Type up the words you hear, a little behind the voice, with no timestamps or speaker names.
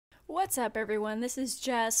What's up, everyone? This is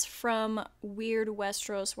Jess from Weird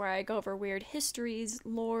Westeros, where I go over weird histories,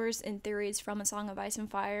 lores, and theories from A Song of Ice and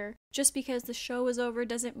Fire. Just because the show is over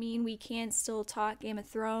doesn't mean we can't still talk Game of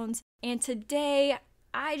Thrones. And today,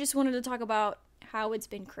 I just wanted to talk about how it's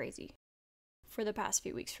been crazy for the past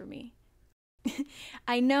few weeks for me.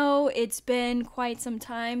 I know it's been quite some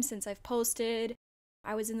time since I've posted.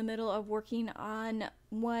 I was in the middle of working on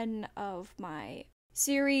one of my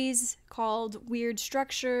series called Weird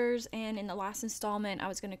Structures, and in the last installment I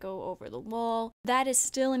was going to go over the wall. That is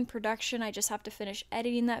still in production. I just have to finish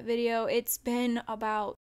editing that video. It's got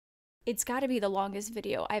to be the longest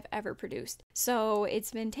video I've ever produced. So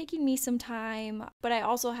it's been taking me some time, but I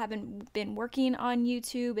also haven't been working on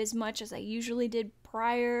YouTube as much as I usually did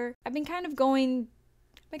prior. I've been kind of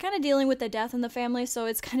dealing with the death in the family, so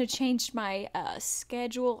it's kind of changed my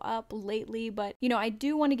schedule up lately. But, I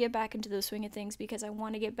do want to get back into the swing of things because I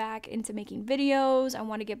want to get back into making videos. I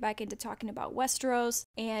want to get back into talking about Westeros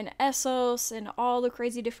and Essos and all the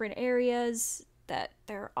crazy different areas that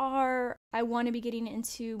there are. I want to be getting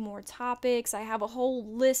into more topics. I have a whole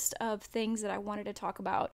list of things that I wanted to talk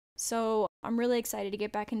about. So I'm really excited to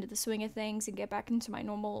get back into the swing of things and get back into my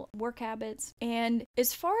normal work habits. And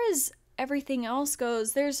as far as everything else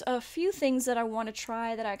goes, there's a few things that I want to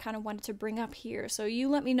try that I kind of wanted to bring up here. So you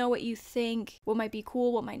let me know what you think, what might be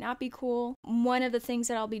cool, what might not be cool. One of the things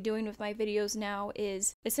that I'll be doing with my videos now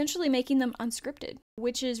is essentially making them unscripted,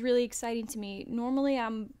 which is really exciting to me. Normally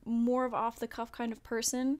I'm more of off the cuff kind of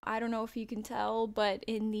person. I don't know if you can tell, but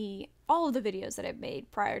in all of the videos that I've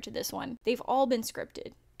made prior to this one, they've all been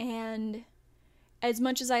scripted. And as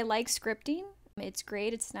much as I like scripting, it's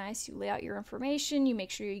great, it's nice, you lay out your information, you make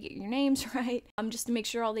sure you get your names right, just to make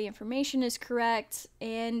sure all the information is correct,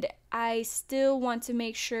 and I still want to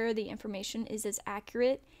make sure the information is as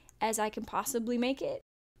accurate as I can possibly make it.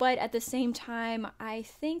 But at the same time, I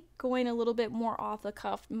think going a little bit more off the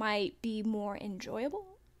cuff might be more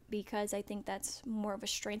enjoyable, because I think that's more of a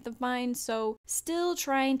strength of mine. So still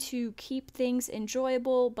trying to keep things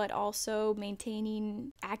enjoyable, but also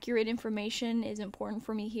maintaining accurate information is important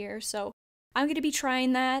for me here. So I'm going to be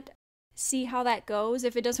trying that, see how that goes.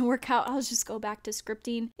 If it doesn't work out, I'll just go back to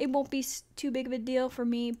scripting. It won't be too big of a deal for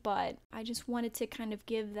me, but I just wanted to kind of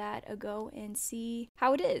give that a go and see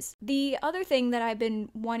how it is. The other thing that I've been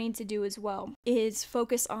wanting to do as well is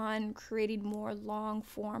focus on creating more long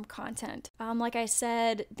form content. Like I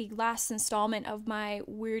said, the last installment of my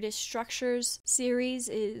Weirdest Structures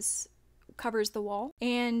series covers the wall,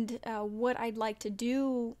 and what I'd like to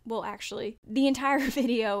do, well, actually the entire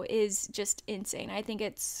video is just insane. I think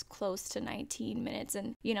it's close to 19 minutes,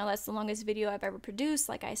 and that's the longest video I've ever produced,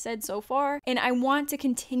 like I said, so far. And I want to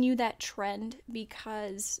continue that trend,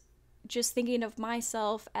 because just thinking of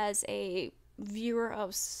myself as a viewer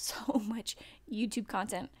of so much YouTube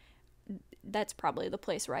content, that's probably the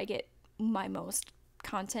place where I get my most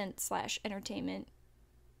content / entertainment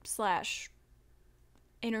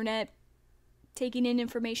 / internet taking in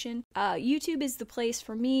information. YouTube is the place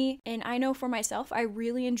for me, and I know for myself, I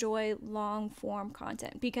really enjoy long form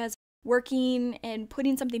content, because working and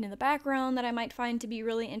putting something in the background that I might find to be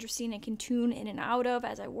really interesting and can tune in and out of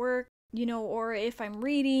as I work, or if I'm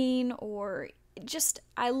reading, or just,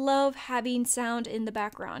 I love having sound in the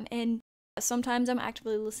background. And sometimes I'm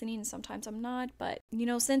actively listening and sometimes I'm not, but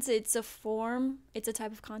since it's a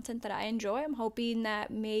type of content that I enjoy, I'm hoping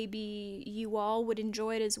that maybe you all would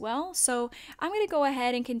enjoy it as well. So I'm going to go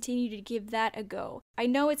ahead and continue to give that a go. I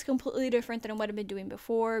know it's completely different than what I've been doing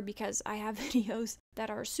before, because I have videos that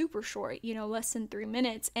are super short, less than 3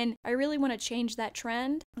 minutes, and I really want to change that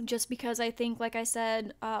trend, just because I think, like I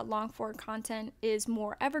said, long form content is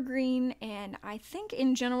more evergreen, and I think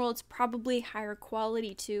in general it's probably higher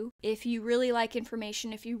quality too. If you really like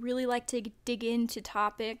information, if you really like to dig into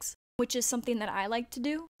topics, which is something that I like to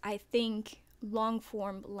do, I think long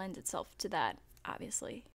form lends itself to that,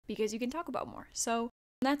 obviously, because you can talk about more. So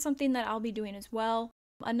that's something that I'll be doing as well.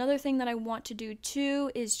 Another thing that I want to do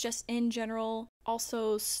too is just in general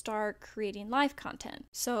also start creating live content.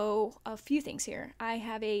 So a few things here. I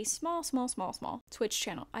have a small Twitch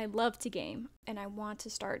channel. I love to game and I want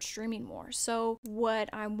to start streaming more. So what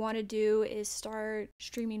I want to do is start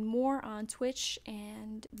streaming more on Twitch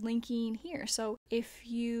and linking here. So if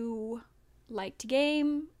you like to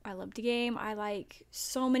game, I love to game. I like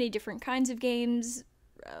so many different kinds of games,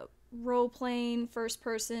 role-playing, first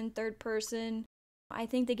person, third person. I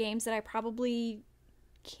think the games that I probably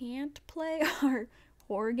can't play are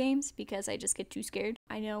horror games, because I just get too scared.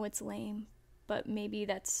 I know it's lame, but maybe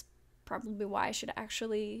that's probably why I should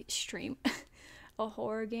actually stream. a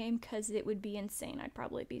horror game because it would be insane. I'd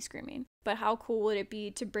probably be screaming. But how cool would it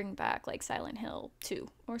be to bring back like Silent Hill 2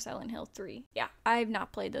 or Silent Hill 3? Yeah, I've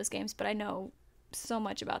not played those games, but I know so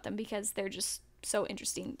much about them because they're just so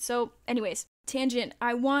interesting. So anyways, tangent,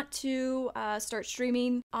 I want to start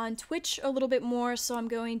streaming on Twitch a little bit more, so I'm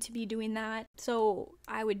going to be doing that. So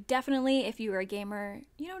I would definitely, if you are a gamer,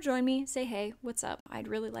 join me, say hey, what's up? I'd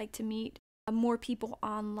really like to meet more people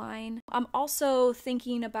online. I'm also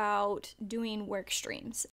thinking about doing work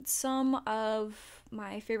streams. Some of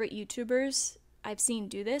my favorite YouTubers I've seen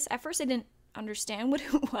do this. At first I didn't understand what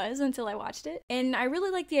it was until I watched it, and I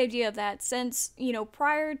really like the idea of that since,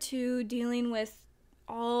 prior to dealing with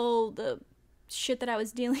all the shit that I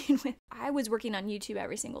was dealing with, I was working on YouTube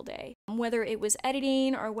every single day. Whether it was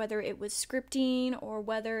editing or whether it was scripting or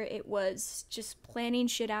whether it was just planning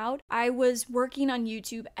shit out, I was working on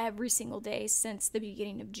YouTube every single day since the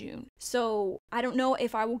beginning of June. So I don't know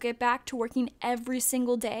if I will get back to working every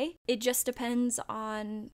single day. It just depends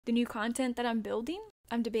on the new content that I'm building.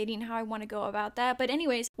 I'm debating how I want to go about that. But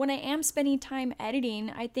anyways, when I am spending time editing,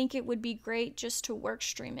 I think it would be great just to work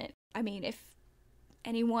stream it. I mean, if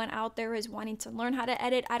anyone out there is wanting to learn how to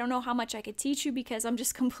edit, I don't know how much I could teach you because I'm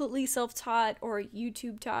just completely self-taught or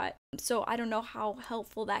YouTube taught. So I don't know how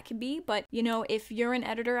helpful that could be, but if you're an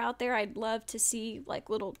editor out there, I'd love to see like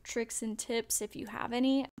little tricks and tips if you have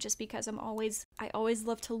any, just because I always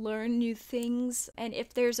love to learn new things. And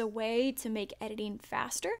if there's a way to make editing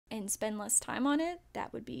faster and spend less time on it,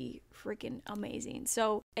 that would be freaking amazing.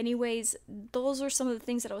 So anyways, those are some of the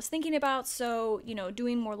things that I was thinking about. So,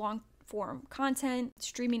 doing more long form content,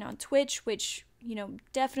 streaming on Twitch, which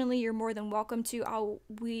definitely you're more than welcome to.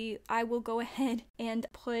 I will go ahead and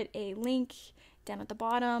put a link down at the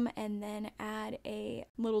bottom and then add a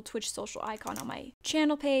little Twitch social icon on my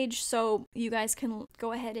channel page, so you guys can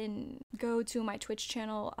go ahead and go to my Twitch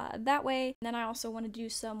channel that way. And then I also want to do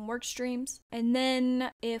some work streams, and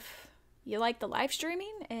then if you like the live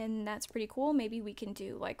streaming, and that's pretty cool, maybe we can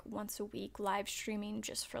do like once a week live streaming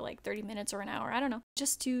just for like 30 minutes or an hour, I don't know,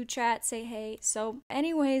 just to chat, say hey. So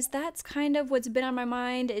anyways, that's kind of what's been on my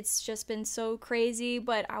mind. It's just been so crazy,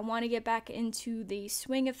 but I want to get back into the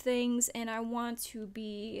swing of things, and I want to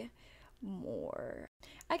be more,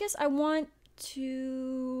 I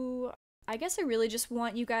really just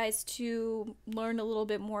want you guys to learn a little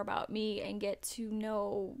bit more about me and get to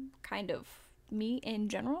know kind of me in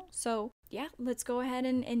general. So yeah, let's go ahead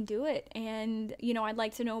and do it. And I'd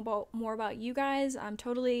like to know more about you guys. I'm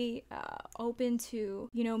totally open to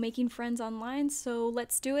making friends online, so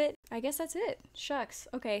let's do it. I guess that's it. Shucks.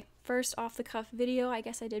 Okay, first off the cuff video, I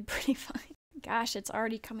guess I did pretty fine. Gosh, it's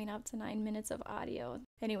already coming up to 9 minutes of audio.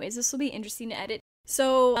 Anyways, this will be interesting to edit.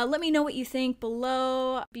 So let me know what you think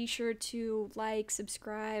below. Be sure to like,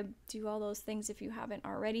 subscribe, do all those things if you haven't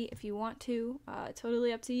already, if you want to.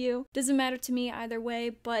 Totally up to you. Doesn't matter to me either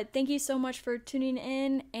way, but thank you so much for tuning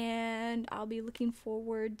in, and I'll be looking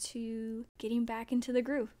forward to getting back into the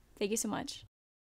groove. Thank you so much.